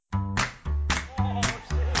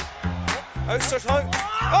Outstretched hand.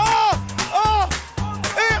 On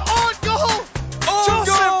goal!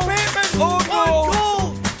 Joseph Bateman on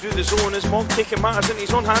goal! Through the zone as Monk taking matters into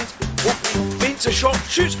his own hands. Feints a shot,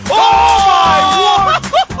 shoots. Oh my word!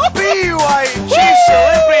 BYG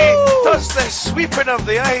celebrity does the sweeping of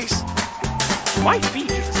the ice. My feet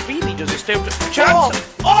just really does it still chance.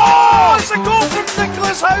 It's a goal from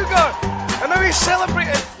Nicholas Hauger, and now he's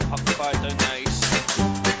celebrating. Puck fired down the ice.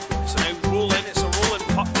 It's now rolling. It's a rolling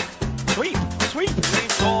puck. Sweep.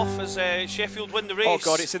 Waved off as Sheffield win the race. Oh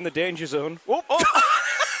God, it's in the danger zone. Oh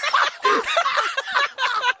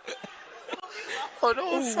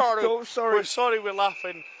no, sorry. Oh, sorry. We're sorry we're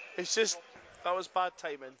laughing. It's just, that was bad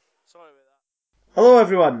timing. Sorry about that. Hello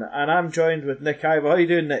everyone, and I'm joined with Nick Iva. How are you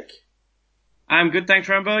doing, Nick? I'm good, thanks,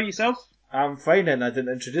 Rambo. Yourself? I'm fine, and I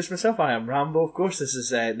didn't introduce myself. I am Rambo, of course. This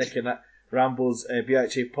is Nick and Rambo's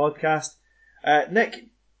BHA podcast. Nick,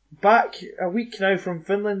 back a week now from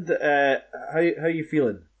Finland. How are you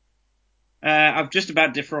feeling? I've just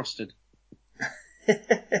about defrosted.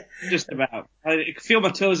 Just about. I can feel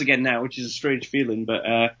my toes again now, which is a strange feeling, but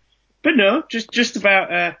no, just about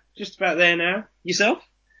there now. Yourself?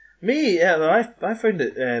 Me, yeah, I found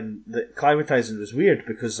that climatising was weird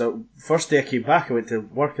because the first day I came back, I went to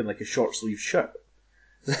work in like a short sleeve shirt.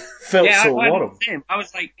 Felt so warm. I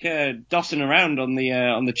was like dossing around on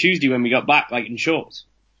the Tuesday when we got back, like in shorts.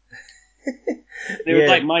 It was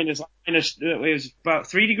like minus. It was about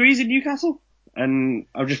 3 degrees in Newcastle, and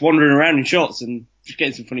I was just wandering around in shorts and just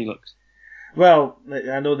getting some funny looks. Well,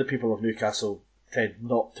 I know the people of Newcastle tend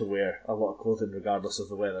not to wear a lot of clothing regardless of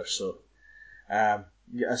the weather, so I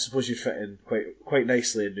suppose you'd fit in quite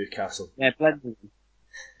nicely in Newcastle. Yeah, blended.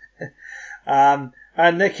 And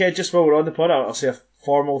Nick, just while we're on the pod, I'll say a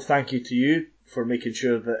formal thank you to you for making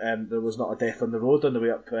sure that there was not a death on the road on the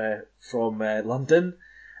way up from London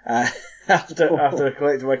after I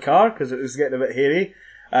collected my car, because it was getting a bit hairy.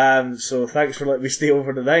 So thanks for letting me stay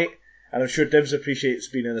over the night, and I'm sure Dibs appreciates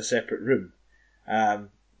being in a separate room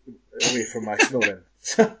away from my snoring.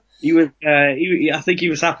 He was. I think he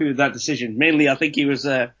was happy with that decision. Mainly, I think he was.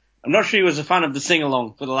 I'm not sure he was a fan of the sing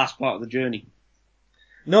along for the last part of the journey.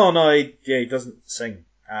 No, he doesn't sing.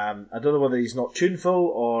 I don't know whether he's not tuneful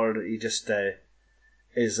or he just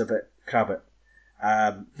is a bit crabbit.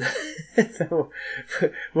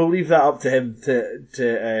 We'll leave that up to him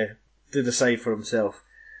to decide for himself.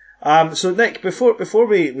 So Nick, before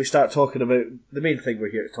we start talking about the main thing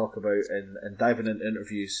we're here to talk about and diving into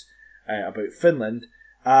interviews about Finland,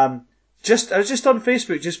 I was just on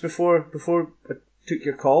Facebook just before I took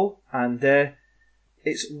your call, and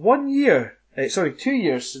it's 1 year. 2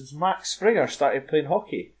 years since Max Springer started playing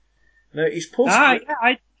hockey. Now he's posted. Yeah,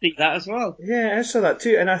 I think that as well. Yeah, I saw that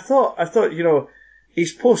too, and I thought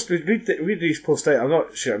he's posted. Read his post out. I'm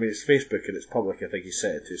not sure. I mean, it's Facebook and it's public. I think he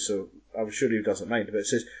said it to, so I'm sure he doesn't mind. But it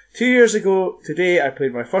says 2 years ago today, I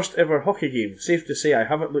played my first ever hockey game. Safe to say, I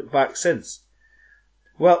haven't looked back since.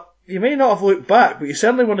 Well, you may not have looked back, but you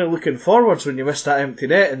certainly weren't looking forwards when you missed that empty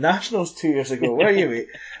net in Nationals 2 years ago, were you, mate?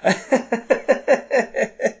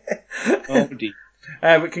 Oh, dear.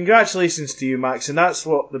 But congratulations to you, Max, and that's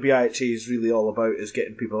what the BIHA is really all about, is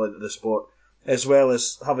getting people into the sport, as well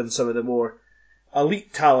as having some of the more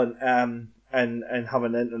elite talent and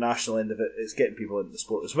having the international end of it. It's getting people into the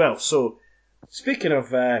sport as well. So, speaking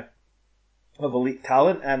of elite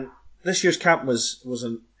talent, this year's camp was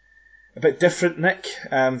a bit different, Nick,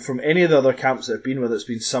 from any of the other camps that have been, whether it's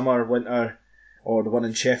been summer, winter, or the one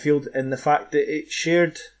in Sheffield, in the fact that it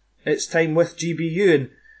shared its time with GBU. And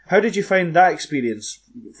how did you find that experience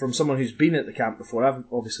from someone who's been at the camp before? I've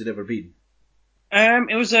obviously never been.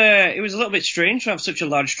 It was a little bit strange to have such a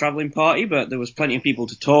large travelling party, but there was plenty of people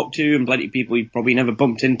to talk to and plenty of people you've probably never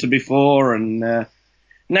bumped into before, and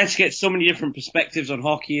nice to get so many different perspectives on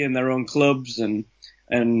hockey and their own clubs, and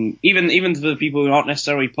even to the people who aren't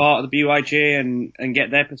necessarily part of the BYJ and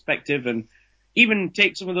get their perspective, and even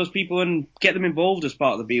take some of those people and get them involved as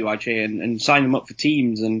part of the BYJ and sign them up for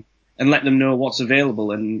teams and let them know what's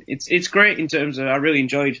available. And it's great in terms of, I really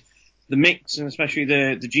enjoyed the mix, and especially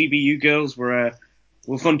the GBU girls were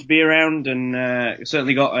fun to be around, and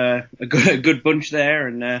certainly got a good bunch there,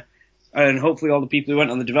 and hopefully all the people who went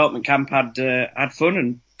on the development camp had fun,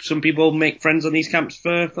 and some people make friends on these camps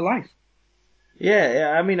for life.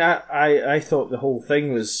 Yeah. I mean, I thought the whole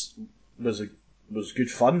thing was good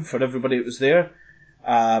fun for everybody that was there.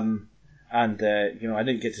 And I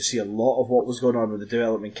didn't get to see a lot of what was going on with the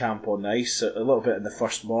development camp on the ice. A little bit in the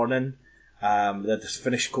first morning. They had this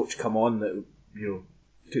Finnish coach come on that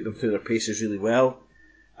took them through their paces really well.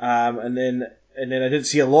 And then I didn't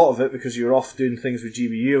see a lot of it because you were off doing things with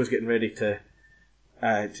GBU. I was getting ready to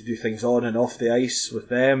to do things on and off the ice with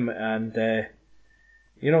them, and it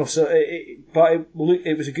was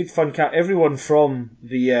a good fun camp. Everyone from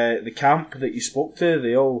the camp that you spoke to,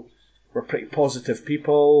 they all were pretty positive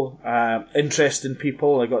people, interesting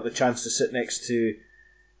people. I got the chance to sit next to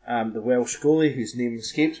the Welsh goalie, whose name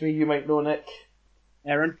escapes me. You might know, Nick.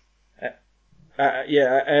 Aaron.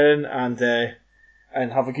 Aaron,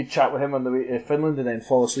 and have a good chat with him on the way to Finland, and then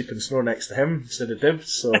fall asleep and snore next to him instead of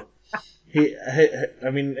Dibs. So he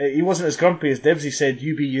wasn't as grumpy as Dibs. He said,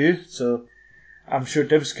 "You be you." So I'm sure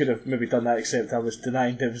Dibs could have maybe done that, except I was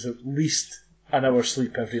denying Dibs at least an hour's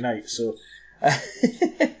sleep every night. So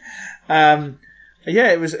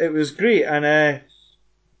it was great. And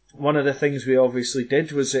one of the things we obviously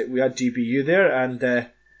did was that we had GBU there, and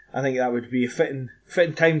I think that would be a fitting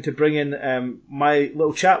time to bring in my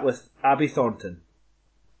little chat with Abby Thornton.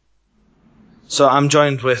 So I'm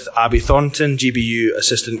joined with Abby Thornton, GBU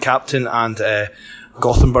assistant captain and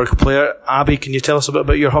Gothenburg player. Abby, can you tell us a bit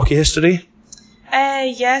about your hockey history?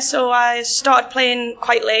 So I started playing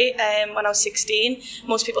quite late when I was 16.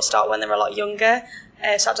 Most people start when they're a lot younger.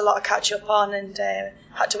 So I had a lot of catch up on, and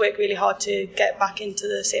had to work really hard to get back into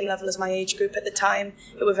the same level as my age group at the time,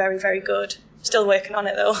 who were very, very good. Still working on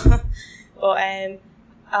it though. But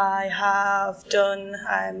I have done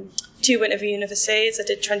 2 Winter Universiades. I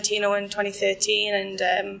did Trentino in 2013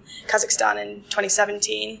 and Kazakhstan in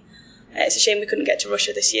 2017. It's a shame we couldn't get to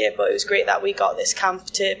Russia this year, but it was great that we got this camp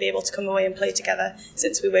to be able to come away and play together,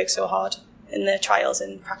 since we worked so hard in the trials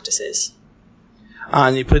and practices.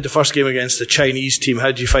 And you played the first game against the Chinese team. How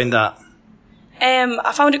did you find that?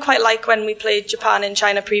 I found it quite like when we played Japan and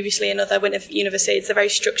China previously in other Winter Universiades. They're a very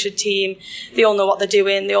structured team. They all know what they're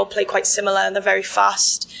doing. They all play quite similar, and they're very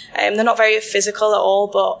fast. They're not very physical at all,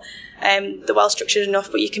 but they're well structured enough.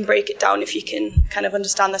 But you can break it down if you can kind of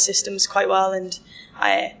understand the systems quite well.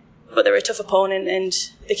 But they're a tough opponent, and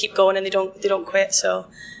they keep going and they don't quit. So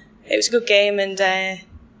it was a good game, and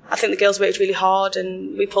I think the girls worked really hard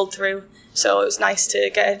and we pulled through. So it was nice to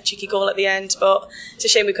get a cheeky goal at the end, but it's a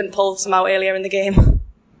shame we couldn't pull some out earlier in the game.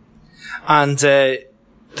 And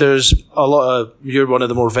there's a lot of, you're one of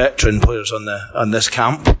the more veteran players on this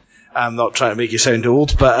camp. I'm not trying to make you sound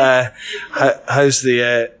old, but how's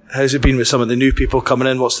it been with some of the new people coming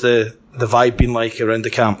in? What's the vibe been like around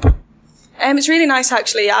the camp? It's really nice,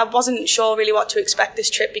 actually. I wasn't sure really what to expect this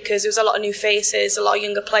trip, because there was a lot of new faces, a lot of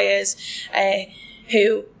younger players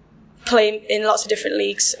who play in lots of different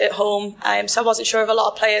leagues at home. So I wasn't sure of a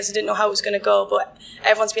lot of players. I didn't know how it was going to go, but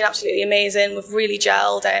everyone's been absolutely amazing. We've really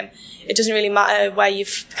gelled. It doesn't really matter where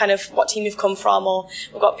what team you've come from, or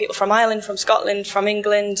we've got people from Ireland, from Scotland, from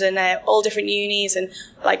England, and all different unis, and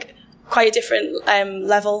like quite a different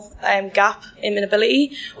level gap in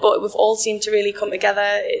ability, but we've all seemed to really come together.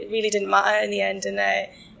 It really didn't matter in the end, and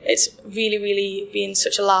it's really, really been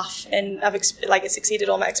such a laugh, and it's exceeded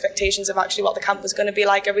all my expectations of actually what the camp was going to be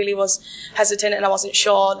like. I really was hesitant, and I wasn't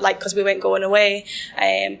sure, because we weren't going away,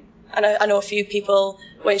 and I know a few people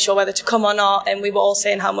weren't sure whether to come or not, and we were all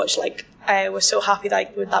saying how much we're so happy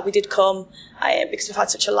that we did come, because we've had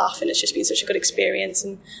such a laugh, and it's just been such a good experience,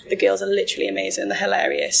 and the girls are literally amazing, they're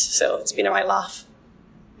hilarious, so it's been a right laugh.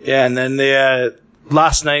 Yeah, and then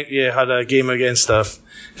last night you had a game against a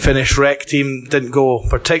Finnish rec team. Didn't go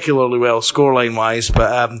particularly well scoreline wise,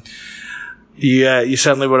 but you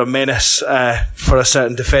certainly were a menace for a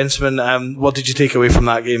certain defenseman. What did you take away from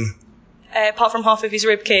that game? Apart from half of his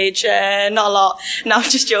rib cage, not a lot. No, I'm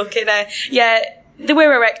just joking. They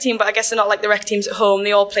were a rec team, but I guess they're not like the rec teams at home.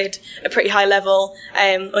 They all played a pretty high level,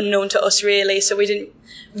 unknown to us really, so we didn't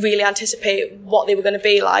really anticipate what they were going to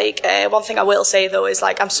be like. One thing I will say though is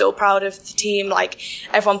I'm so proud of the team.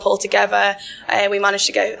 Everyone pulled together. We managed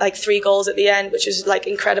to get 3 goals at the end, which was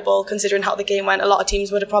incredible considering how the game went. A lot of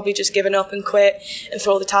teams would have probably just given up and quit and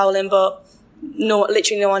throw the towel in, but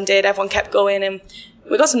literally no one did. Everyone kept going, and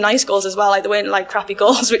we got some nice goals as well. They weren't crappy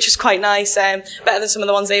goals, which was quite nice. Better than some of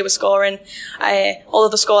the ones they were scoring. Although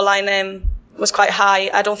the scoreline was quite high,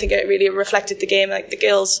 I don't think it really reflected the game. The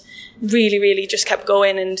girls really, really just kept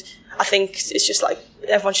going, and I think it's just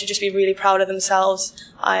everyone should just be really proud of themselves.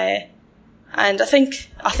 And I think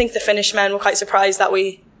the Finnish men were quite surprised that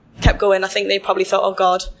we kept going. I think they probably thought, oh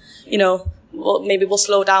God, maybe we'll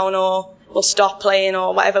slow down or we'll stop playing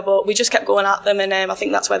or whatever, but we just kept going at them, and I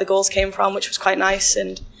think that's where the goals came from, which was quite nice,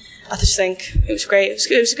 and I just think it was great.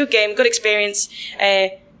 It was a good game, good experience.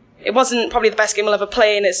 It wasn't probably the best game I'll ever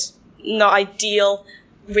play, and it's not ideal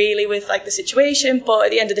really with the situation, but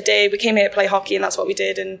at the end of the day we came here to play hockey, and that's what we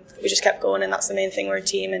did, and we just kept going, and that's the main thing. We're a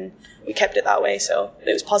team, and we kept it that way, so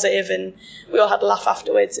it was positive, and we all had a laugh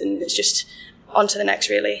afterwards, and it's just on to the next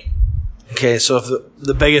really. Okay, so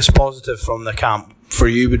the biggest positive from the camp for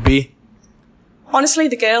you would be? Honestly,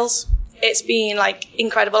 the girls. It's been like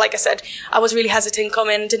incredible. Like I said, I was really hesitant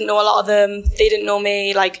coming, didn't know a lot of them. They didn't know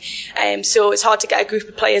me. So it's hard to get a group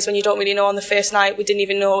of players when you don't really know on the first night. We didn't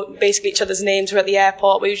even know basically each other's names. We were at the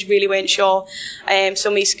airport. We really weren't sure.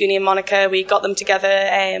 So me, Scooney and Monica, we got them together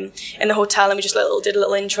in the hotel and we just did a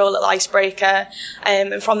little intro, a little icebreaker.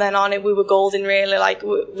 And from then on, we were golden really. Like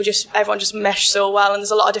everyone just meshed so well. And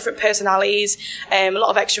there's a lot of different personalities, a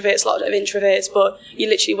lot of extroverts, a lot of introverts, but you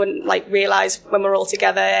literally wouldn't realise when we're all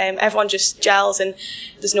together. Everyone just gels and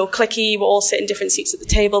there's no clicky. We all sit in different seats at the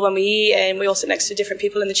table when we eat, and we all sit next to different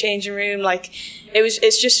people in the changing room.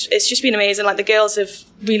 It's just been amazing. Like the girls have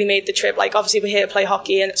really made the trip. Like obviously we're here to play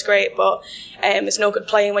hockey and it's great, but it's no good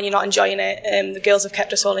playing when you're not enjoying it. The girls have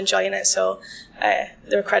kept us all enjoying it, so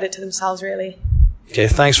they're a credit to themselves really. Okay,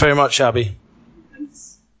 thanks very much, Abby.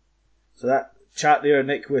 Thanks. So that chat there,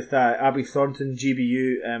 Nick, with Abby Thornton,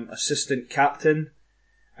 GBU assistant captain.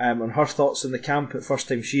 On her thoughts on the camp. At first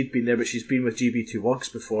time she'd been there, but she's been with GB2 Wugs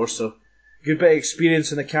before, so good bit of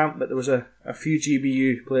experience in the camp. But there was a few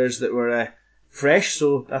GBU players that were fresh,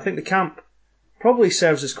 so I think the camp probably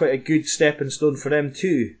serves as quite a good stepping stone for them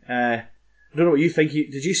too. I don't know what you think.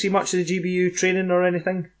 Did you see much of the GBU training or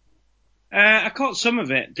anything? I caught some of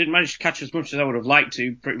it. Didn't manage to catch as much as I would have liked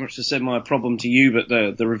to. Pretty much the similar problem to you, but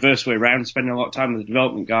the reverse way around, spending a lot of time with the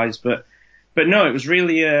development guys. But no, it was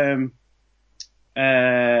really.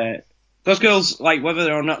 Those girls, like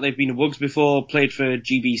whether or not they've been to Wugs before, played for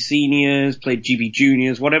GB seniors, played GB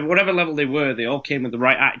juniors, whatever level they were, they all came with the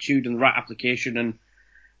right attitude and the right application, and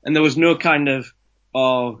there was no kind of,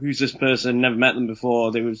 oh, who's this person? Never met them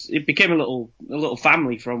before. It became a little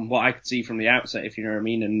family from what I could see from the outset, if you know what I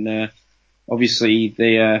mean. And obviously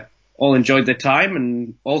they all enjoyed their time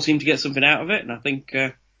and all seemed to get something out of it. And I think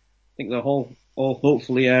they're all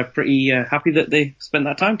hopefully pretty happy that they spent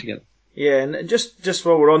that time together. Yeah, and just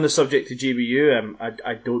while we're on the subject of GBU,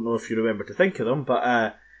 I don't know if you remember to think of them,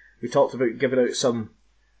 but we talked about giving out some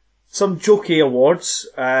jokey awards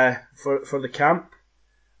for the camp,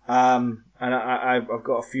 and I've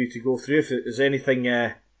got a few to go through. If there's anything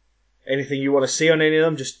you want to say on any of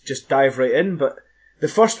them, just dive right in. But the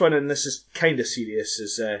first one, and this is kind of serious,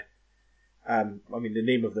 is I mean the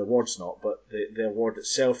name of the award's not, but the award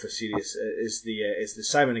itself is serious. Is the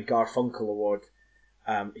Simon and Garfunkel Award.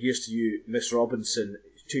 Here's to you, Miss Robinson.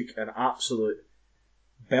 Took an absolute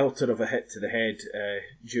belter of a hit to the head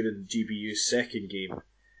during GBU's second game,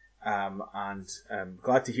 and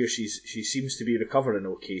glad to hear she seems to be recovering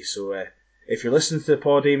okay. So if you're listening to the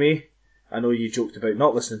pod, Amy, I know you joked about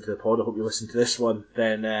not listening to the pod. I hope you listen to this one.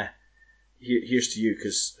 Then here's to you,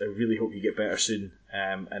 because I really hope you get better soon,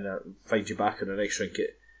 and find you back on an ice rink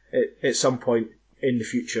at some point in the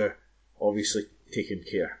future. Obviously, taking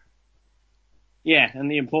care. Yeah, and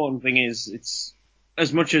the important thing is, it's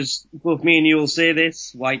as much as both me and you will say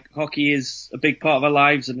this, like hockey is a big part of our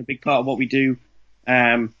lives and a big part of what we do.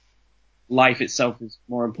 Life itself is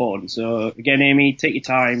more important. So again, Amy, take your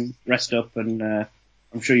time, rest up, and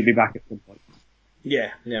I'm sure you'll be back at some point. Yeah,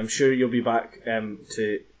 I'm sure you'll be back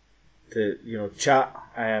to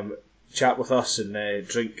chat with us and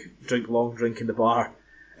drink long drink in the bar,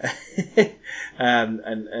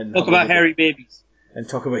 and talk about hairy babies. And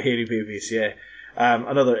talk about hairy babies, yeah.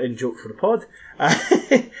 Another in joke for the pod.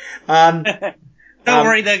 Don't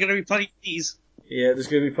worry, there are going to be plenty of these. Yeah, there's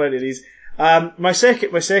going to be plenty of these. My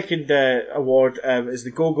second award is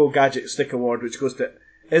the Go Gadget Stick Award, which goes to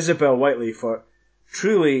Isabel Whiteley for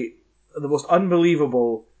truly the most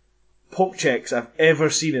unbelievable poke checks I've ever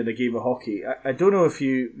seen in a game of hockey. I don't know if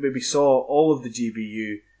you maybe saw all of the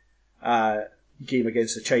GBU game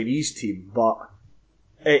against the Chinese team, but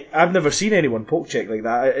I've never seen anyone poke check like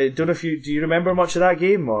that. I don't know if do you remember much of that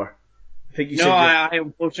game, or I think you said I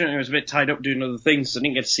unfortunately was a bit tied up doing other things, so I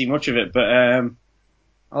didn't get to see much of it. But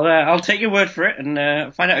I'll take your word for it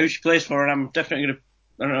and find out who she plays for, and I'm definitely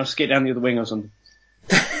going to skate down the other wing or something.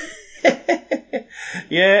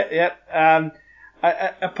 Yeah.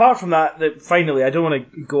 Apart from that, finally, I don't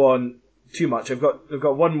want to go on too much. I've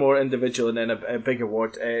got one more individual and then a big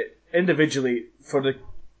award. Individually for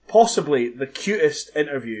possibly the cutest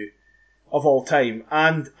interview of all time,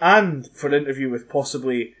 and for an interview with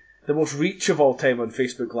possibly the most reach of all time on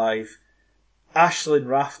Facebook Live, Ashlyn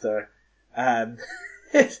Rafter.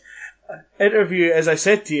 His interview, as I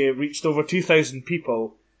said to you, reached over 2,000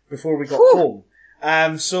 people before we got home.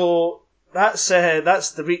 So that's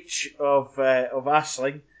the reach of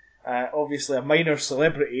Aisling. Obviously a minor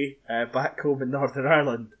celebrity back home in Northern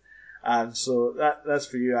Ireland. So that's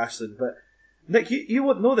for you, Aisling. But Nick, you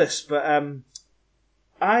won't know this, but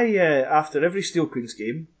I after every Steel Queens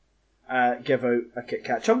game, give out a Kit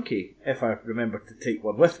Kat Chunky, if I remember to take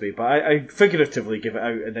one with me. But I figuratively give it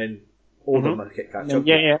out and then order my Kit Kat Chunky.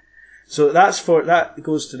 Yeah. So that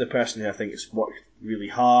goes to the person who I think has worked really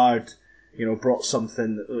hard, brought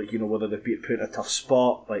something, whether they've been put in a tough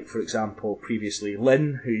spot, like for example previously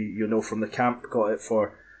Lynn, who from the camp, got it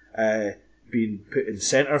for being put in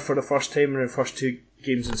centre for the first time in the first 2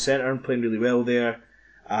 games in centre and playing really well there.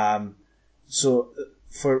 So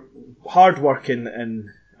for hard working, and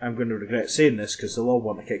I'm going to regret saying this because they'll all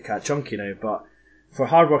want a Kit Kat Chunky now, but for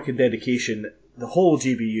hard work and dedication, the whole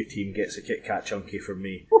GBU team gets a Kit Kat Chunky from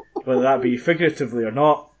me, whether that be figuratively or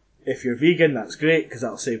not. If you're vegan, that's great because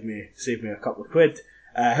that'll save me a couple of quid.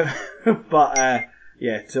 But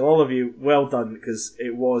to all of you, well done, because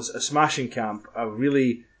it was a smashing camp. I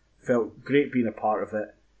really felt great being a part of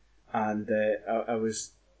it, and I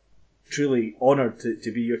was truly honoured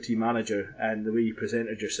to be your team manager, and the way you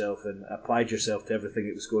presented yourself and applied yourself to everything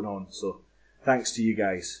that was going on. So thanks to you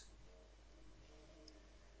guys.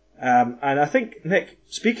 And I think, Nick,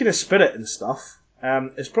 speaking of spirit and stuff,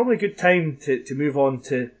 it's probably a good time to move on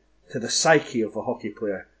to the psyche of a hockey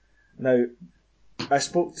player. Now, I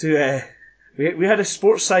spoke to... we had a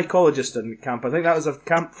sports psychologist in camp. I think that was a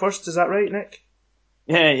camp first, is that right, Nick?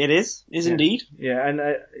 Yeah, it is. Indeed. Yeah, and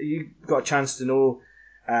you got a chance to know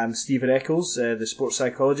Stephen Eccles, the sports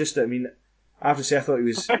psychologist. I mean, I have to say I thought he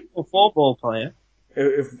was... Professional football player.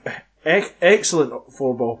 Excellent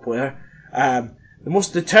 4-ball player. The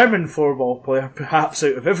most determined 4-ball player, perhaps,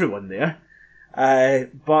 out of everyone there.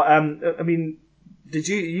 But I mean, did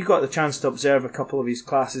you got the chance to observe a couple of his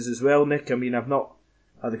classes as well, Nick? I mean, I've not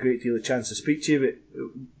had a great deal of chance to speak to you,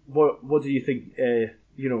 but what do you think?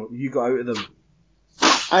 You got out of them?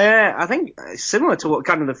 I think similar to what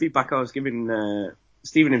kind of the feedback I was giving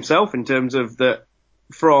Stephen himself, in terms of that,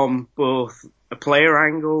 from both a player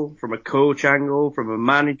angle, from a coach angle, from a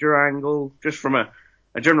manager angle, just from a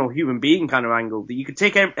general human being kind of angle, that you could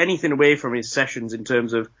take anything away from his sessions in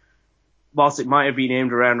terms of, whilst it might have been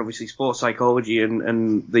aimed around obviously sports psychology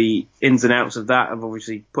and the ins and outs of that, of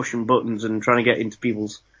obviously pushing buttons and trying to get into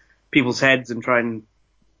people's heads and try and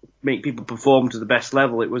make people perform to the best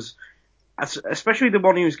level, it was, especially the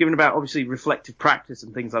one he was given about obviously reflective practice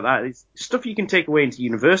and things like that, it's stuff you can take away into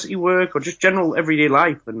university work or just general everyday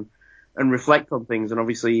life and reflect on things and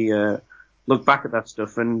obviously look back at that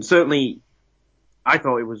stuff. And certainly I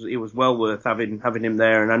thought it was well worth having him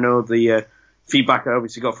there. And I know the feedback I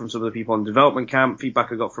obviously got from some of the people on development camp,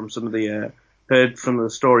 feedback I got from some of the heard from the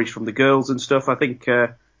stories from the girls and stuff. I think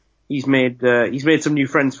he's made some new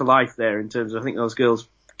friends for life there, in terms of, I think those girls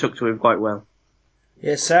took to him quite well.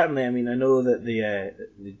 Yeah, certainly. I mean, I know that the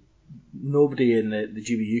nobody in the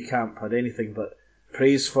GBU camp had anything but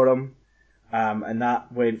praise for him, and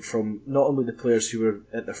that went from not only the players who were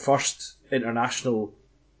at their first international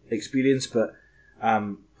experience, but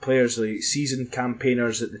players like seasoned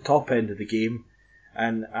campaigners at the top end of the game.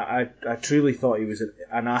 And I truly thought he was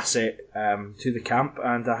an asset to the camp,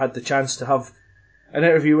 and I had the chance to have an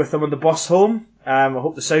interview with him on the bus home. I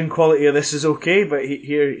hope the sound quality of this is okay, but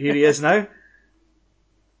here he is now.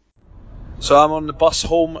 So I'm on the bus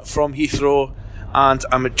home from Heathrow, and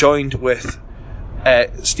I'm joined with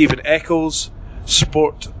Stephen Eccles,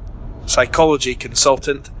 sport psychology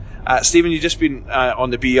consultant. Stephen, you've just been on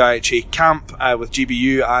the BUIHA camp with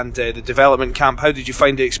GBU and the development camp. How did you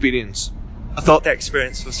find the experience? I thought the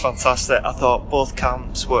experience was fantastic. I thought both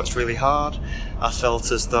camps worked really hard. I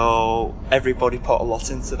felt as though everybody put a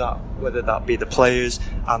lot into that, whether that be the players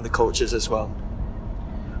and the coaches as well.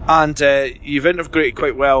 And you've integrated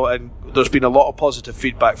quite well, and there's been a lot of positive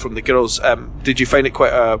feedback from the girls. Did you find it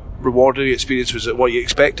quite a rewarding experience? Was it what you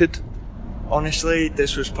expected? Honestly,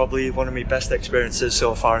 this was probably one of my best experiences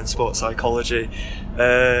so far in sports psychology.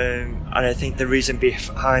 And I think the reason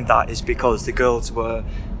behind that is because the girls were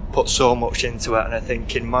put so much into it. And I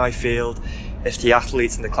think in my field, if the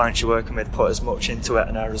athletes and the clients you're working with put as much into it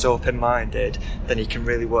and are as open-minded, then you can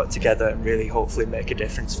really work together and really hopefully make a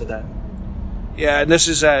difference for them. Yeah, and this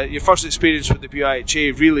is your first experience with the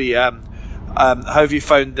BUIHA. Really, how have you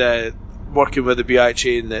found working with the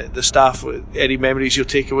BUIHA and the staff? Any memories you'll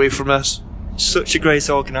take away from this? Such a great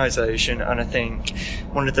organisation, and I think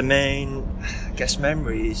one of the main,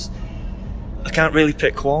 memories, I can't really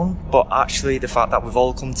pick one, but actually the fact that we've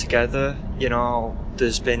all come together.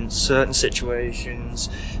 There's been certain situations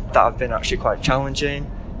that have been actually quite challenging,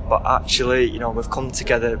 but actually, we've come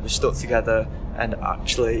together, we've stuck together, and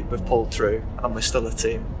actually we've pulled through, and we're still a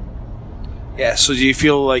team. Yeah, so do you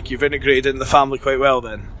feel like you've integrated in the family quite well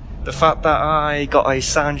then? The fact that I got a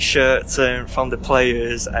signed shirt from the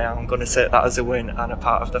players, I'm going to take that as a win and a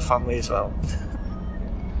part of the family as well.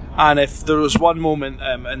 And if there was one moment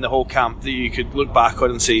in the whole camp that you could look back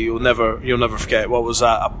on and say you'll never forget, what was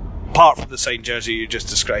that? Apart from the signed jersey you just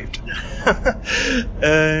described.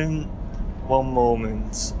 One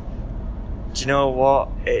moment. Do you know what?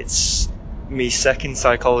 It's me second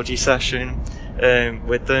psychology session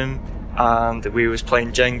with them, and we was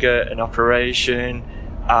playing Jenga in Operation,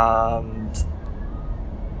 and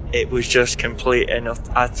it was just complete enough.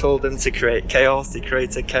 I told them to create chaos. They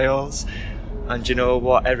created chaos. And you know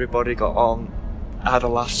what? Everybody got on. I had a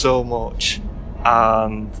laugh so much.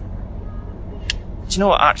 And do you know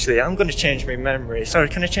what? Actually, I'm going to change my memory. Sorry,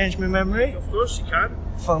 can I change my memory? Of course you can.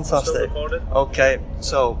 Fantastic. Still recorded. Okay,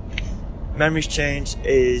 so memories change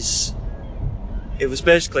is. It was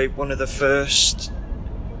basically one of the first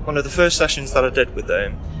sessions that I did with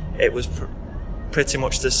them. It was pretty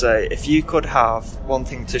much to say, if you could have one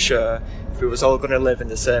thing to share, if we was all going to live in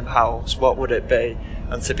the same house, what would it be?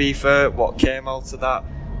 And to be fair, what came out of that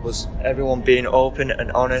was everyone being open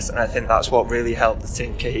and honest, and I think that's what really helped the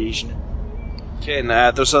team cohesion. Okay, and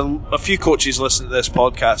there's a few coaches listening to this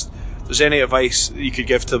podcast. If there's any advice that you could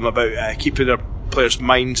give to them about keeping their players'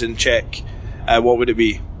 minds in check, what would it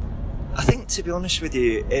be? I think, to be honest with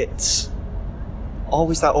you, it's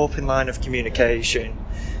always that open line of communication.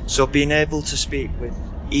 So being able to speak with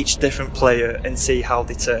each different player and see how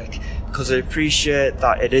they take, because I appreciate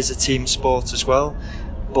that it is a team sport as well,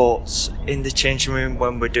 but in the changing room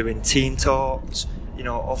when we're doing team talks, you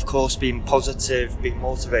know, of course being positive, being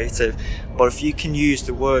motivative, but if you can use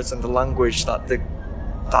the words and the language that the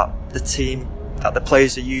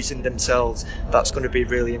players are using themselves, that's going to be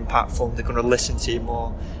really impactful, and they're going to listen to you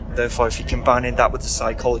more. Therefore, if you're combining that with the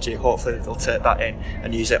psychology, hopefully they'll take that in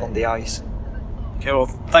and use it on the ice. Okay, well,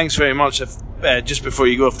 thanks very much. If just before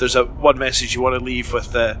you go, if there's one message you want to leave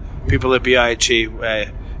with people at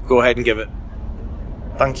BIHA, go ahead and give it.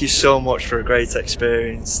 Thank you so much for a great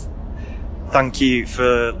experience. Thank you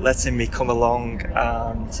for letting me come along,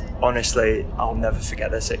 and honestly, I'll never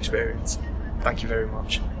forget this experience. Thank you very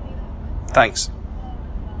much. Thanks.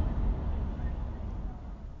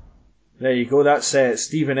 There you go. That's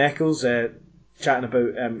Stephen Eccles chatting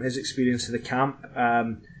about his experience in the camp.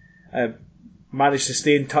 Managed to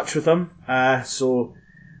stay in touch with him, so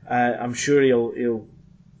I'm sure he'll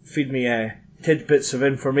feed me tidbits of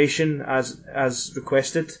information as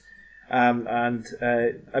requested. And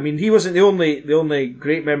I mean, he wasn't the only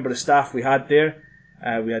great member of staff we had there.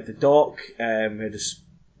 We had the doc, we had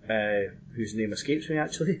whose name escapes me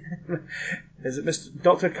actually. Is it Mr.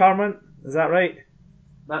 Dr. Carman? Is that right?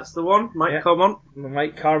 That's the one, Mike Carman.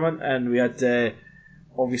 Mike Carman, and we had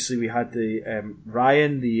obviously we had the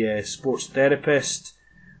Ryan, the sports therapist.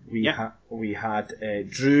 We had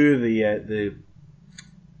Drew, the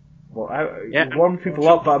he warmed people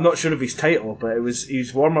up, but I'm not sure of his title. But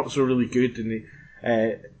his warm ups were really good, and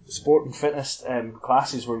the sport and fitness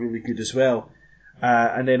classes were really good as well.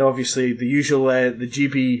 And then obviously the usual the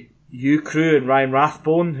GBU crew and Ryan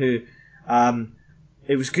Rathbone, who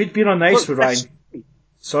it was good being on ice with Ryan.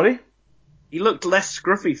 Sorry? He looked less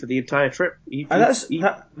scruffy for the entire trip. That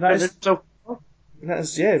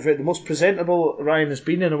is the most presentable Ryan has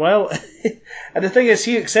been in a while. And the thing is,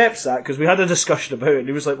 he accepts that, because we had a discussion about it, and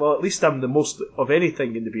he was like, well, at least I'm the most of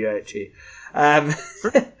anything in the BIHA.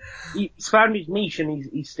 He's found his niche, and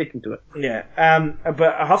he's sticking to it. Yeah,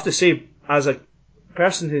 but I have to say, as a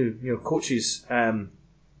person who coaches from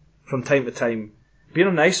time to time, being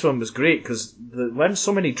on the ice one was great, because they learned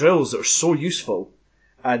so many drills that are so useful.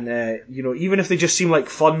 And, even if they just seem like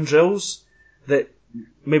fun drills, that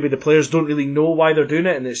maybe the players don't really know why they're doing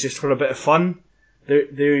it, and it's just for a bit of fun,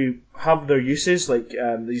 they have their uses, like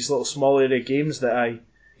these little small area games that I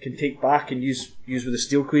can take back and use with the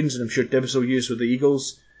Steel Queens, and I'm sure Dibs will use with the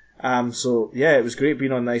Eagles. So, yeah, it was great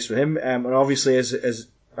being on ice with him. And obviously, as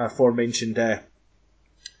aforementioned,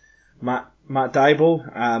 Matt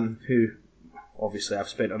Dybel, who obviously I've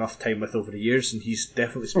spent enough time with over the years, and he's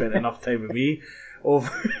definitely spent enough time with me over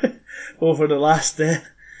the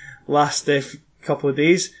last couple of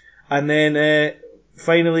days. And then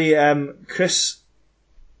finally Chris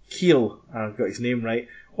Keel, I've got his name right,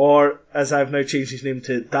 or as I've now changed his name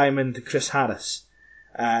to Diamond Chris Harris,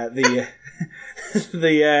 the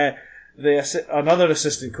another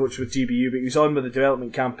assistant coach with GBU, but he's on with the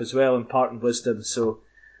development camp as well, imparting wisdom. So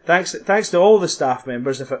thanks to all the staff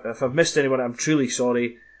members. If I've missed anyone, I'm truly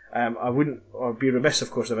sorry. I wouldn't, or be remiss,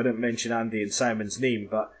 of course, if I didn't mention Andy and Simon's name,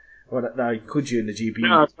 but I include you in the GB.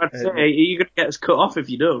 No, I was about to say, you're going to get us cut off if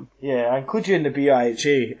you don't. Yeah, I include you in the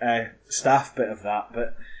BIHA staff bit of that,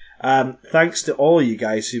 but thanks to all of you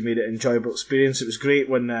guys who made it an enjoyable experience. It was great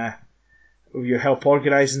when with your help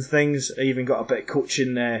organising things. I even got a bit of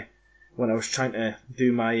coaching when I was trying to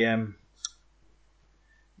do my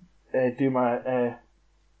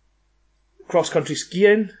cross country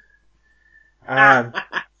skiing.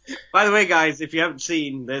 By the way, guys, if you haven't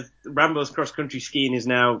seen, Rambo's cross country skiing is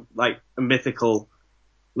now like a mythical,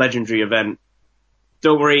 legendary event.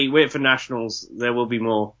 Don't worry, wait for nationals. There will be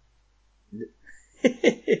more.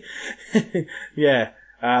 Yeah.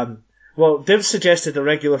 Well, Div suggested a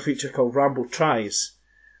regular feature called Rambo Tries.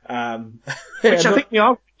 Which I think we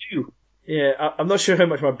all do. Yeah, I'm not sure how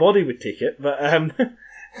much my body would take it, but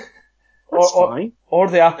That's fine. or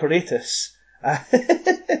the apparatus.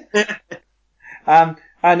 And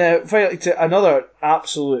finally, to another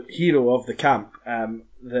absolute hero of the camp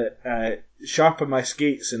that sharpened my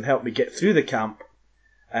skates and helped me get through the camp,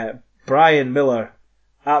 Brian Miller,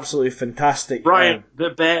 absolutely fantastic. Brian,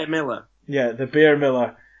 the Bear Miller. Yeah, the Bear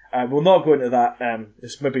Miller. We'll not go into that.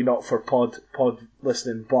 It's maybe not for pod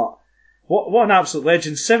listening, but what an absolute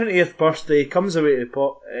legend! 70th birthday, comes away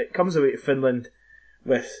to Finland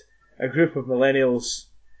with a group of millennials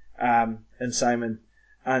and Simon,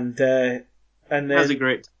 and then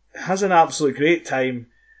has an absolute great time,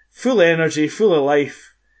 full energy, full of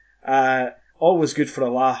life, always good for a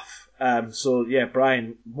laugh. So yeah,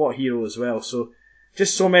 Brian, what a hero as well. So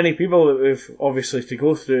just so many people that we've obviously to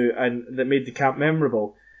go through and that made the camp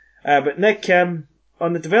memorable. But Nick,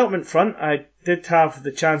 on the development front, I did have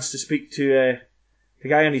the chance to speak to the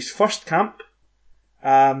guy on his first camp,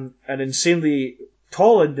 an insanely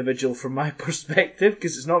tall individual from my perspective,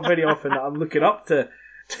 because it's not very often that I'm looking up to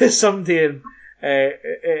somebody in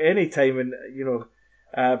any time, and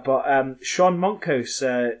but Sean Monkhouse.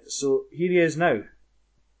 So here he is now.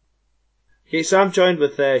 Okay, so I'm joined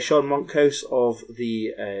with Sean Monkhouse of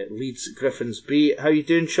the Leeds Griffins B. How you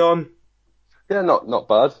doing, Sean? Yeah, not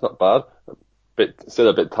bad. Still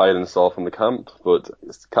a bit tired and sore from the camp, but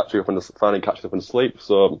it's finally catching up on the sleep,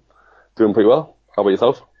 so I'm doing pretty well. How about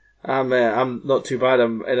yourself? I'm not too bad.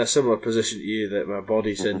 I'm in a similar position to you, that my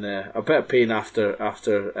body's in a bit of pain after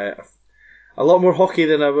a lot more hockey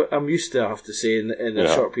than I'm used to, I have to say, in a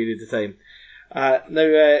short period of time.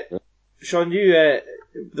 Now, Sean, you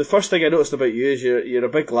the first thing I noticed about you is you're a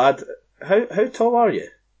big lad. How tall are you?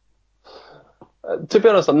 To be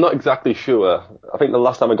honest, I'm not exactly sure. I think the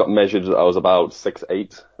last time I got measured, I was about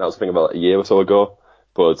 6'8". That was about a year or so ago.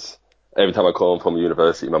 But every time I come home from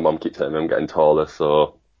university, my mum keeps telling me I'm getting taller.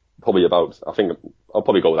 So probably I think I'll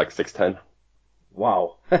probably go like 6'10".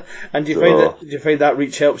 Wow! And do you find that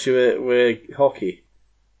reach helps you with hockey?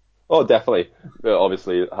 Oh, definitely. But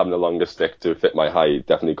obviously, having a longer stick to fit my height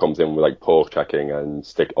definitely comes in with like poke checking and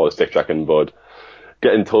stick checking, but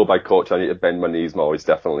getting told by coach I need to bend my knees more is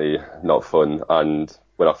definitely not fun. And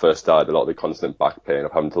when I first started, a lot of the constant back pain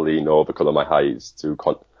of having to lean over because of my height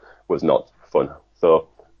was not fun. So,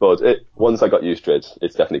 but once I got used to it, it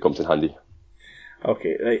definitely comes in handy.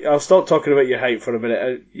 Okay, right, I'll stop talking about your height for a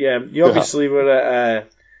minute. You obviously were at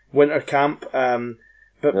winter camp,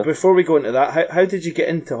 but before we go into that, how did you get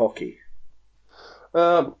into hockey?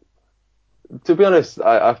 To be honest,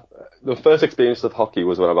 the first experience of hockey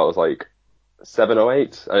was when I was like 7 or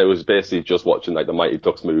 8, and it was basically just watching like the Mighty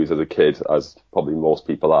Ducks movies as a kid, as probably most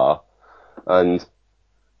people are. And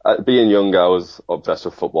being young, I was obsessed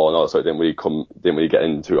with football, and also didn't really get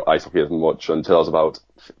into ice hockey as much until I was about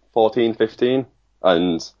 14, 15,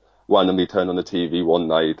 and randomly turned on the TV one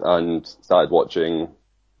night and started watching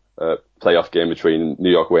a playoff game between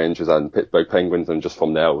New York Rangers and Pittsburgh Penguins, and just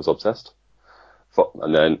from there I was obsessed.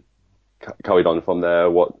 And then carried on from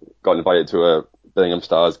there. Got invited to a Birmingham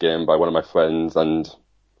Stars game by one of my friends, and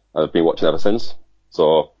I've been watching ever since.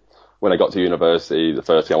 So when I got to university, the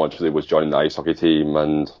first thing I wanted to do was join the ice hockey team,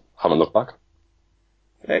 and haven't looked back.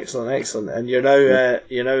 Excellent. And you're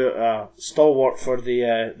now stalwart for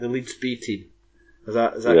the Leeds B team. Is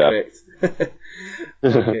that correct?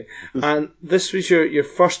 Okay. And this was your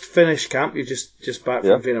first Finnish camp. You're just back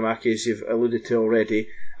from Vainomäki, as you've alluded to already.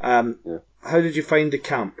 How did you find the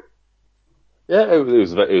camp? Yeah, it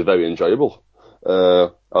was very enjoyable.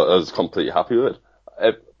 I was completely happy with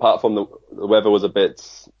it. Apart from the weather was a bit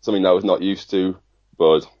something that I was not used to,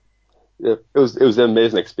 but yeah, it was an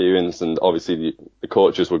amazing experience, and obviously the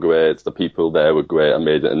coaches were great, the people there were great, and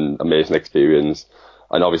made it an amazing experience.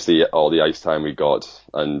 And obviously all the ice time we got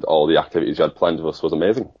and all the activities we had planned with us was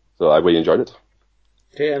amazing. So I really enjoyed it.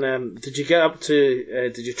 Okay, and did you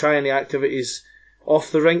try any activities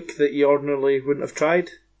off the rink that you ordinarily wouldn't have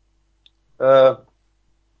tried?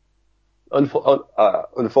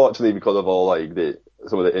 Unfortunately, because of all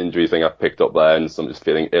some of the injuries thing I picked up there, and some just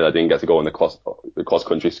feeling ill, I didn't get to go on the cross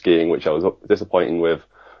country skiing, which I was disappointed with.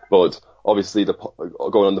 But obviously,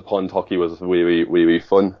 going on the pond hockey was really, really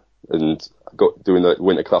fun. and doing the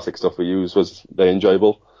Winter Classic stuff we used was very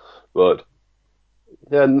enjoyable. But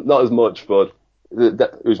yeah, not as much, but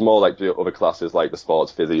it was more like the other classes, like the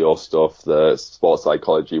sports physio stuff, the sports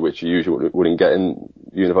psychology, which you usually wouldn't get in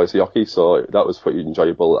university hockey. So that was pretty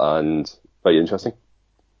enjoyable and very interesting.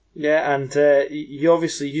 Yeah, and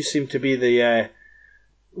you seem to be the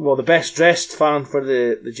best dressed fan for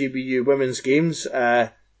the GBU women's games.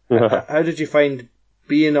 How did you find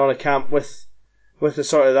being on a camp with the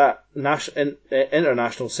sort of that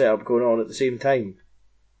international setup going on at the same time?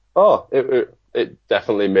 Oh, it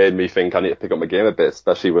definitely made me think I need to pick up my game a bit,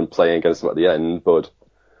 especially when playing against them at the end. But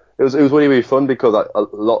it was really, really fun because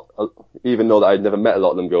even though that I'd never met a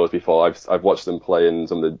lot of them girls before, I've watched them play in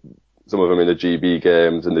some of them in the GB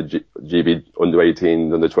games and the GB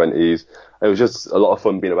under-18s, under-20s. It was just a lot of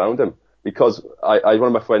fun being around them because I had one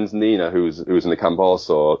of my friends, Nina, who's in the camp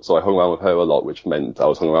also, so I hung around with her a lot, which meant I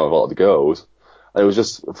was hung around with a lot of the girls. And it was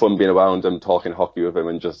just fun being around them, talking hockey with them,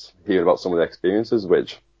 and just hearing about some of their experiences,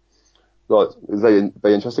 which was very,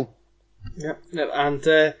 very interesting. Yeah,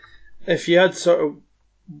 and if you had sort of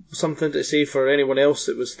something to say for anyone else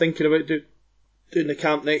that was thinking about doing the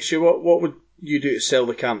camp next year, what would you do to sell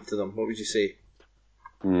the camp to them? What would you say?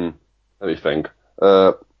 Let me think.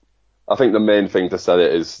 I think the main thing to sell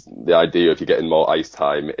it is the idea of you getting more ice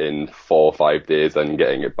time in 4 or 5 days than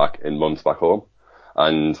getting it back in months back home.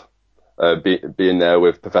 And being there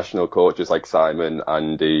with professional coaches like Simon,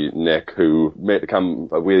 Andy, Nick, who make the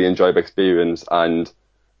camp a really enjoyable experience and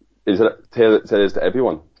is tailored to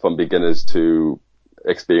everyone, from beginners to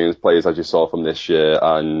experienced players, as you saw from this year.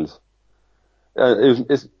 And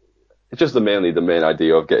it's just the main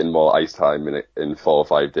idea of getting more ice time in 4 or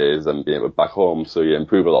 5 days and being able to back home, so you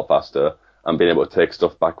improve a lot faster and being able to take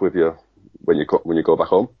stuff back with you when you go back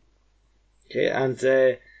home. Okay, and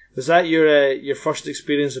was that your first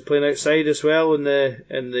experience of playing outside as well in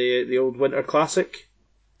the old Winter Classic?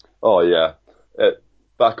 Oh yeah,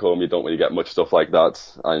 back home you don't really get much stuff like that.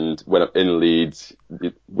 And when I'm in Leeds,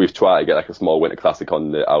 we've tried to get like a small Winter Classic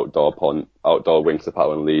on the outdoor wings of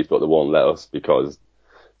Power in Leeds, but they won't let us because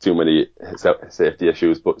too many safety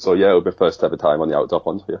issues. But so yeah, it'll be first ever time on the outdoor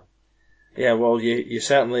pond here. Yeah, well, you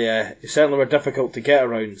certainly were difficult to get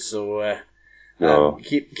around. So. No.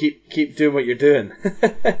 Keep doing what you're doing.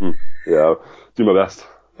 Yeah, do my best.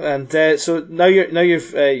 And so now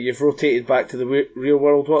you've rotated back to the real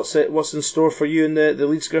world. What's in store for you in the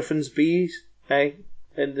Leeds Griffins Bees in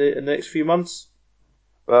the next few months?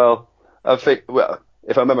 Well, I think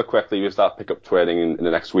if I remember correctly, we start pick up training in the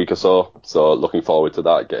next week or so. So looking forward to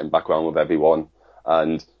that, getting back around with everyone,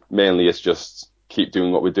 and mainly it's just keep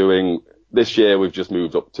doing what we're doing. This year we've just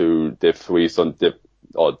moved up to Div 3, so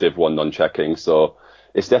Div 1 non-checking, so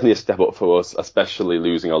it's definitely a step up for us, especially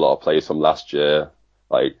losing a lot of players from last year.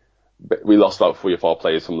 Like, we lost about 3 or 4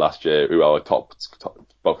 players from last year who are about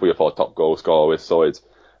 3 or 4 top goal scorers, so it's a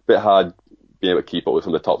bit hard being able to keep up with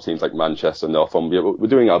some of the top teams like Manchester and Northumbria. We're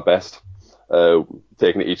doing our best,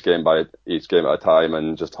 taking it each game at a time,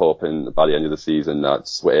 and just hoping by the end of the season that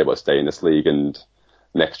we're able to stay in this league and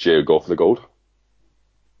next year go for the gold.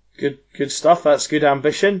 Good stuff. That's good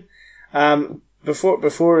ambition. Before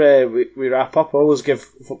we wrap up, I always give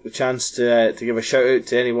folk the chance to give a shout out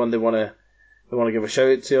to anyone they want to give a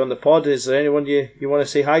shout out to on the pod. Is there anyone you want to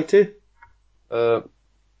say hi to?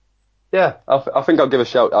 Yeah, I think I'll give a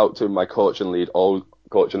shout out to my coach in Leeds,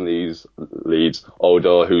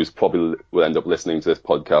 Odo, who's probably will end up listening to this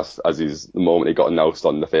podcast, as he's the moment he got announced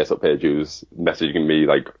on the Facebook page, he was messaging me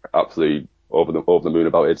like absolutely over the moon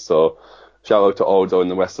about it. So shout out to Odo and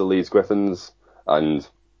the rest of the Leeds Griffins, and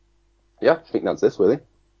yeah, I think that's this really.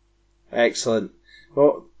 Excellent.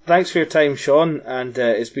 Well, thanks for your time, Sean, and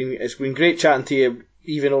it's been great chatting to you,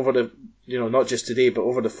 even over the not just today, but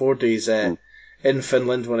over the 4 days in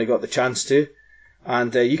Finland when I got the chance to.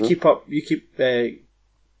 And you keep up the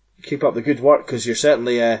good work, because you're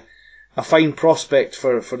certainly a fine prospect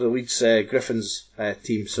for the Leeds Griffins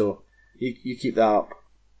team. So you keep that up.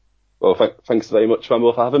 Well, thanks very much,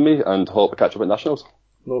 Rambo, for having me, and hope to catch up at Nationals.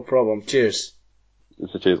 No problem. Cheers.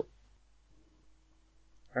 Cheers.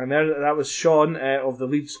 And that was Sean of the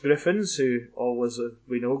Leeds Griffins, who always,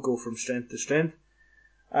 we know, go from strength to strength.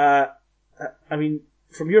 I mean,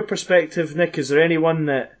 from your perspective, Nick, is there anyone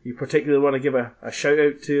that you particularly want to give a shout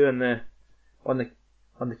out to on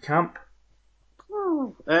the camp?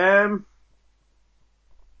 I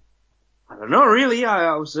don't know, really.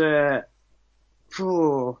 I was. You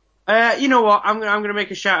know what? I'm gonna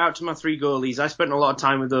make a shout out to my 3 goalies. I spent a lot of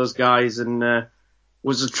time with those guys and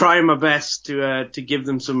was trying my best to give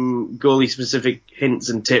them some goalie specific hints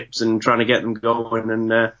and tips and trying to get them going.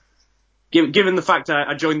 And given the fact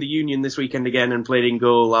I joined the union this weekend again and played in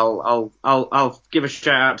goal, I'll give a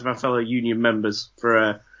shout out to my fellow union members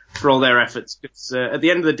for all their efforts. Because at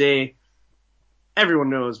the end of the day, everyone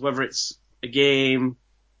knows whether it's a game,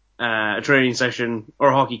 a training session, or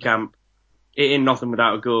a hockey camp, it ain't nothing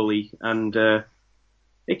without a goalie, and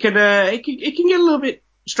it can get a little bit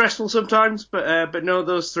stressful sometimes. But no,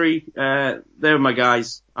 those three, they're my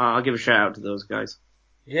guys. I'll give a shout out to those guys.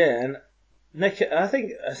 Yeah, and Nick, I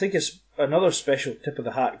think it's another special tip of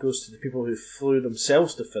the hat goes to the people who flew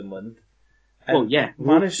themselves to Finland and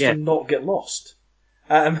managed to not get lost.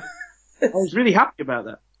 I was really happy about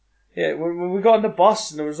that. Yeah, when we got on the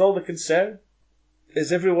bus and there was all the concern,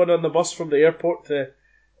 is everyone on the bus from the airport to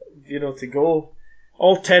go?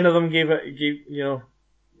 All 10 of them gave.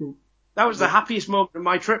 That was the happiest moment of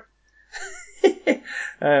my trip.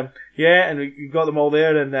 And we got them all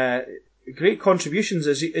there, and great contributions.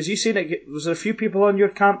 As you seen it, was there a few people on your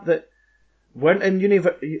camp that weren't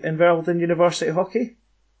involved in university hockey?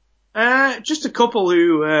 Just a couple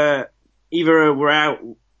who either were out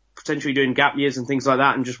potentially doing gap years and things like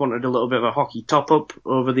that, and just wanted a little bit of a hockey top up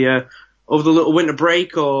over the little winter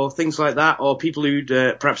break or things like that, or people who'd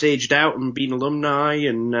perhaps aged out and been alumni,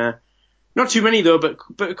 and not too many though, but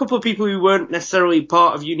a couple of people who weren't necessarily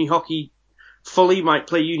part of uni hockey fully might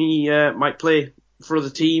play for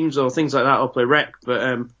other teams or things like that, or play rec,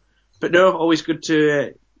 but no, always good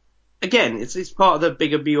to again, it's part of the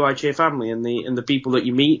bigger BYJ family and the people that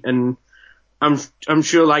you meet, and I'm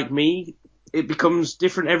sure like me, it becomes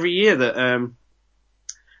different every year. That I'm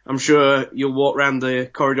sure you'll walk around the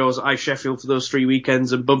corridors at Ice Sheffield for those 3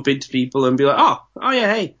 weekends and bump into people and be like, oh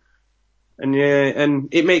yeah, hey, and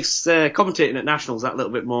it makes commentating at nationals that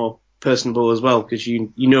little bit more personable as well, because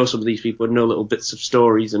you know some of these people and know little bits of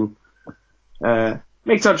stories, and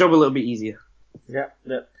makes our job a little bit easier. Yeah.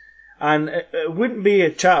 And it wouldn't be a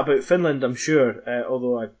chat about Finland, I'm sure,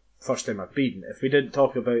 although first time I've been, if we didn't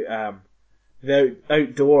talk about the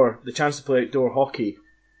chance to play outdoor hockey.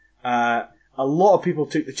 A lot of people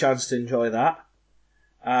took the chance to enjoy that.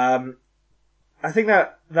 I think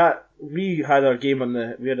that we had our game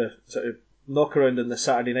we had a sort of knock around on the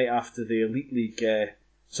Saturday night after the Elite League,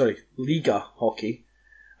 Liga hockey,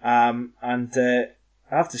 and I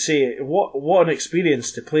have to say, what an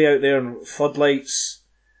experience to play out there in floodlights.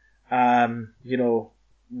 There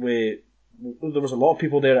was a lot of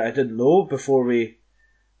people there that I didn't know before we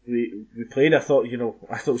played. I thought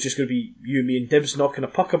it was just going to be you, me, and Dibs knocking a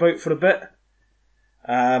puck about for a bit.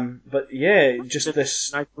 But yeah, just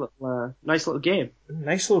this nice little game.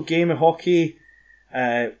 Nice little game of hockey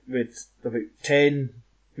with about 10,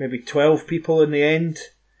 maybe 12 people in the end.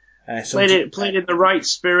 Played in the right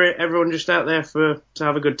spirit. Everyone just out there to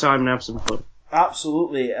have a good time and have some fun.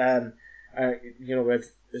 Absolutely. We had,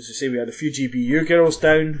 as I say, we had a few GBU girls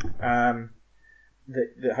down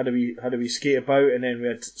that had a wee skate about, and then we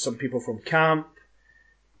had some people from camp.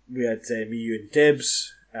 We had me, you, and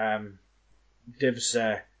Dibs. Dibs,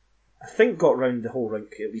 I think, got round the whole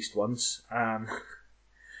rink at least once. And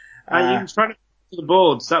he was trying to find the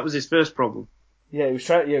boards. That was his first problem. Yeah, he was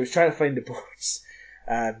trying to find the boards.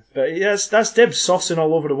 But yes, that's Dibs saucing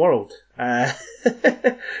all over the world.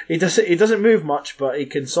 He doesn't move much, but he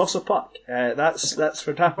can sauce a puck. That's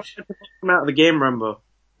for damn sure. Come out of the game, Rambo.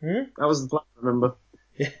 That was the plan, remember?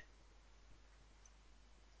 Yeah.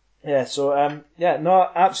 Yeah. So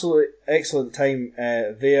absolutely excellent time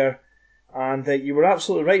there, and you were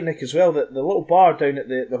absolutely right, Nick, as well, that the little bar down at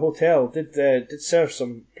the hotel did serve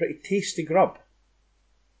some pretty tasty grub.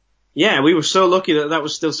 Yeah, we were so lucky that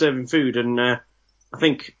was still serving food, and I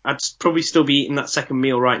think I'd probably still be eating that second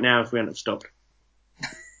meal right now if we hadn't stopped.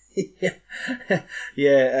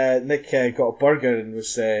 Yeah. Nick got a burger and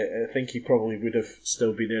was. I think he probably would have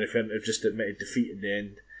still been there if he hadn't have just admitted defeat in the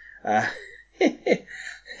end. Well,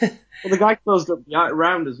 the guy closed up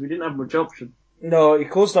around us. We didn't have much option. No, he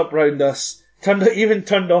closed up round us. Turned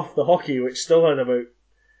off the hockey, which still had a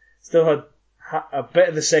bit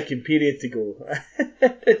of the second period to go.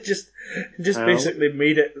 It just basically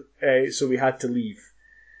made it so we had to leave.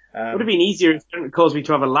 Would have been easier if it hadn't caused me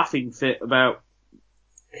to have a laughing fit about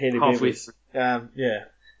halfway through. Yeah.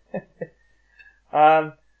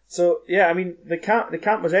 So yeah, I mean the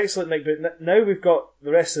camp was excellent, Nick. But now we've got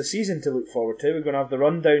the rest of the season to look forward to. We're going to have the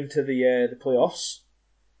rundown to the playoffs,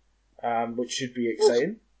 which should be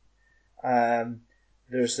exciting.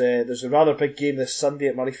 There's a rather big game this Sunday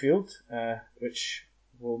at Murrayfield, which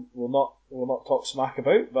we'll not talk smack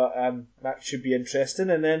about, but that should be interesting.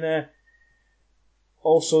 And then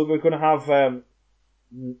also we're going to have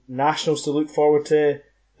nationals to look forward to.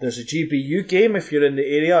 There's a GBU game if you're in the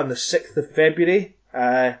area on the 6th of February.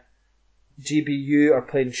 GBU are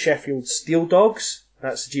playing Sheffield Steel Dogs.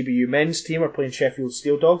 That's the GBU men's team are playing Sheffield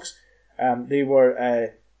Steel Dogs. They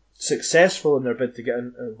were successful in their bid to get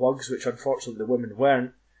in Wugs, which unfortunately the women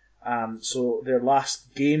weren't. So their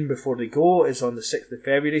last game before they go is on the 6th of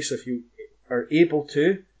February. So if you are able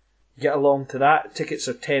to get along to that, tickets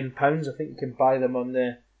are £10. I think you can buy them on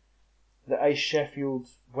the Ice Sheffield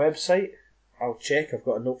website. I'll check. I've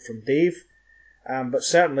got a note from Dave. But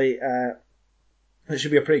certainly it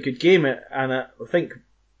should be a pretty good game, and I think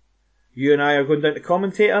you and I are going down to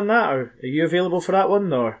commentate on that. Or are you available for that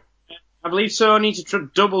one? Or I believe so. I need to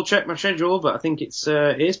double check my schedule, but I think it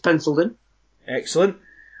is penciled in. Excellent.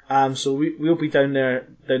 So we'll be down there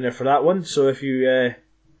for that one. So if you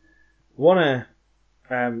want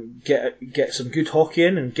to get some good hockey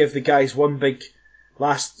in and give the guys one big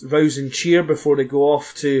last rousing cheer before they go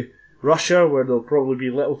off to Russia, where there'll probably be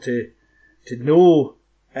little to no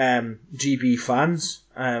GB fans,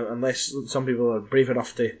 unless some people are brave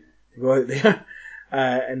enough to go out there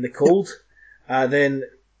in the cold, then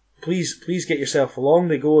please get yourself along.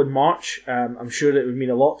 They go in March. I'm sure it would mean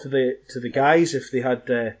a lot to the guys if they had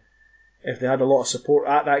a lot of support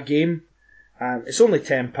at that game. It's only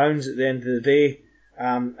 £10 at the end of the day,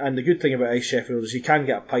 and the good thing about Ice Sheffield is you can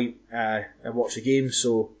get a pint and watch the game.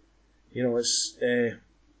 So it's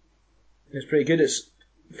pretty good. It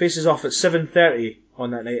faces off at 7:30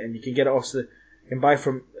 on that night, and you can get it off you can buy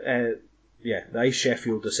from the Ice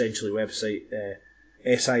Sheffield essentially website,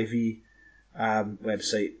 SIV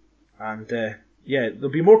website, and there'll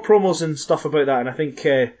be more promos and stuff about that, and I think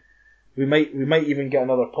we might even get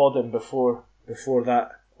another pod in before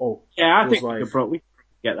that. I think we could probably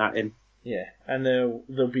get that in. Yeah, and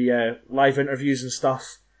there'll be live interviews and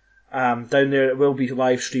stuff down there. It will be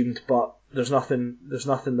live streamed, but there's nothing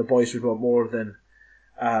the boys would want more than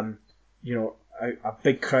a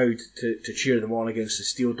big crowd to cheer them on against the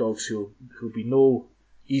Steel Dogs, who'll be no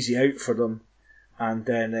easy out for them, and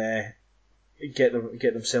then get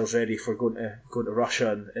themselves ready for going to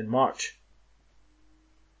Russia in March.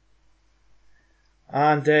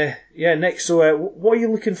 And next, so what are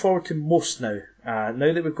you looking forward to most now?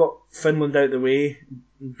 Now that we've got Finland out of the way,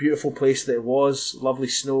 beautiful place that it was, lovely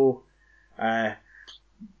snow,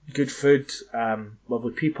 good food,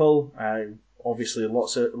 lovely people. Obviously,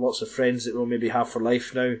 lots of friends that we'll maybe have for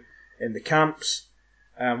life now in the camps.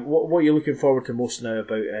 What are you looking forward to most now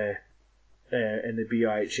about in the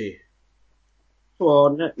BIHA?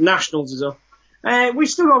 Well, Nationals is up. We've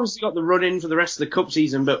still obviously got the run in for the rest of the cup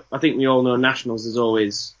season, but I think we all know Nationals is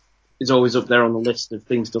always up there on the list of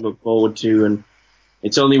things to look forward to. And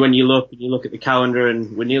it's only when you look at the calendar,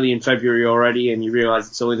 and we're nearly in February already, and you realise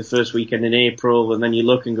it's only the first weekend in April, and then you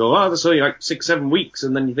look and go, oh, there's only like 6-7 weeks,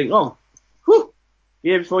 and then you think, oh, whew,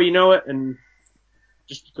 yeah, before you know it, and it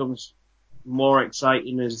just becomes more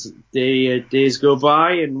exciting as days go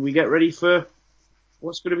by, and we get ready for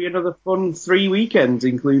what's going to be another fun 3 weekends,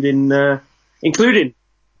 including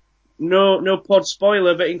no pod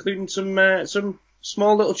spoiler, but including some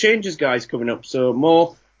small little changes, guys, coming up. So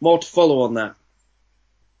more to follow on that.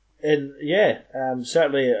 And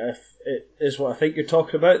certainly, if it is what I think you're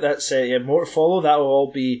talking about, that's more to follow. That will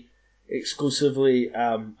all be exclusively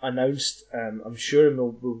announced, I'm sure, and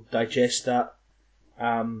we'll digest that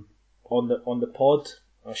on the pod.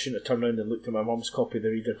 I shouldn't have turned around and looked at my mum's copy of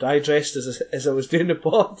the Reader Digest as I was doing the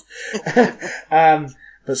pod.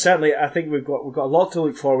 But certainly, I think we've got a lot to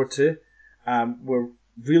look forward to. We're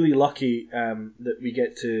really lucky that we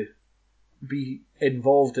get to be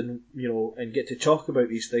involved in and get to talk about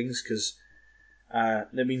these things, because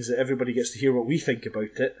that means that everybody gets to hear what we think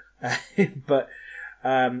about it. But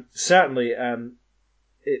certainly,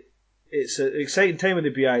 it's an exciting time in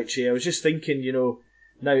the BIHA. I was just thinking,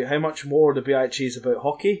 now how much more the BIHA is about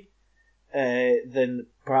hockey than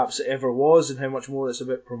perhaps it ever was, and how much more it's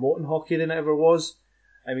about promoting hockey than it ever was.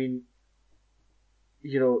 I mean,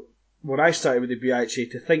 when I started with the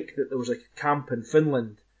BIHA, to think that there was a camp in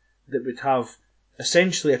Finland that would have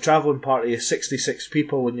essentially a travelling party of 66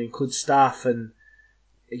 people when you include staff and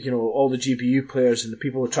all the GBU players and the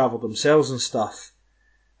people who travel themselves and stuff,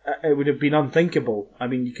 it would have been unthinkable. I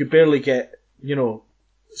mean, you could barely get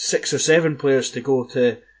 6 or 7 players to go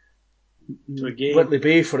to Whitley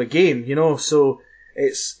Bay for a game, so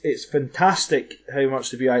it's fantastic how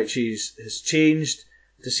much the BIHA has changed,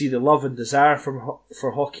 to see the love and desire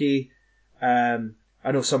for hockey.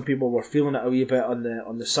 I know some people were feeling it a wee bit on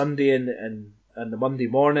the Sunday and the Monday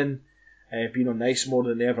morning, being on the ice more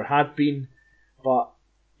than they ever had been. But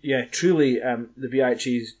yeah, truly, the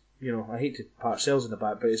BIHA is, I hate to pat ourselves in the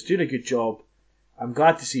back, but it's doing a good job. I'm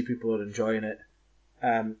glad to see people are enjoying it.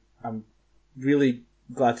 I'm really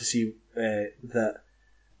glad to see that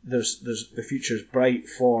there's the future's bright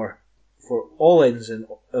for all ends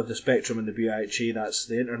of the spectrum in the BIHE. That's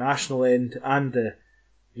the international end and the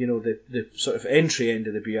sort of entry end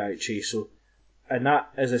of the BIHE. So, and that,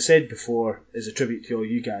 as I said before, is a tribute to all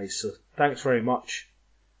you guys. So thanks very much.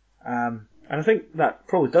 And I think that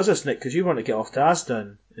probably does us, Nick, because you want to get off to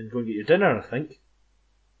Asda and go and get your dinner, I think.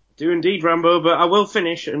 Do indeed, Rambo, but I will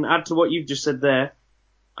finish and add to what you've just said there.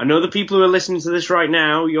 I know the people who are listening to this right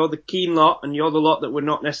now, you're the keen lot, and you're the lot that we're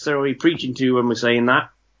not necessarily preaching to when we're saying that,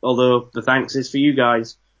 although the thanks is for you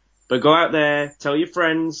guys. But go out there, tell your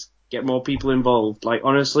friends, get more people involved. Like,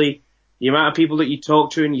 honestly, the amount of people that you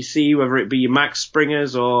talk to and you see, whether it be your Max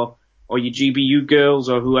Springers or your GBU girls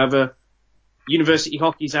or whoever, university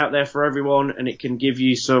hockey's out there for everyone, and it can give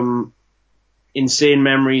you some insane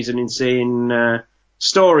memories and insane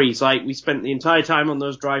stories. Like, we spent the entire time on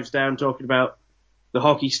those drives down talking about the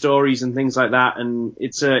hockey stories and things like that, and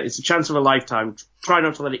it's a chance of a lifetime. Try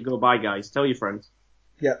not to let it go by, guys. Tell your friends.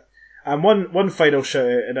 Yeah. And one final shout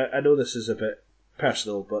out, and I know this is a bit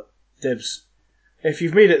personal, but Dibs, if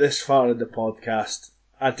you've made it this far in the podcast,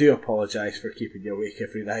 I do apologise for keeping you awake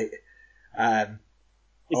every night.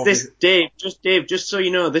 Is this Dave? Just so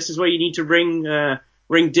you know, this is where you need to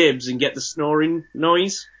ring Dibs and get the snoring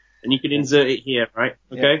noise, and you can insert it here, right?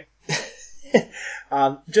 Okay.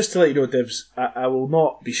 Yeah. Just to let you know, Dibs, I will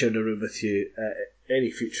not be sharing a room with you at any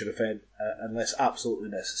future event unless absolutely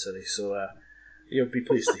necessary. So you'll be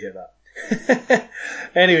pleased to hear that.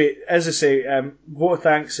 Anyway, as I say, vote of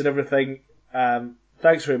thanks and everything.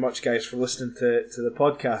 Thanks very much, guys, for listening to the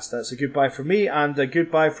podcast. That's a goodbye from me and a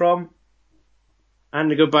goodbye from... And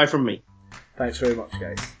a goodbye from me. Thanks very much,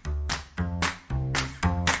 guys.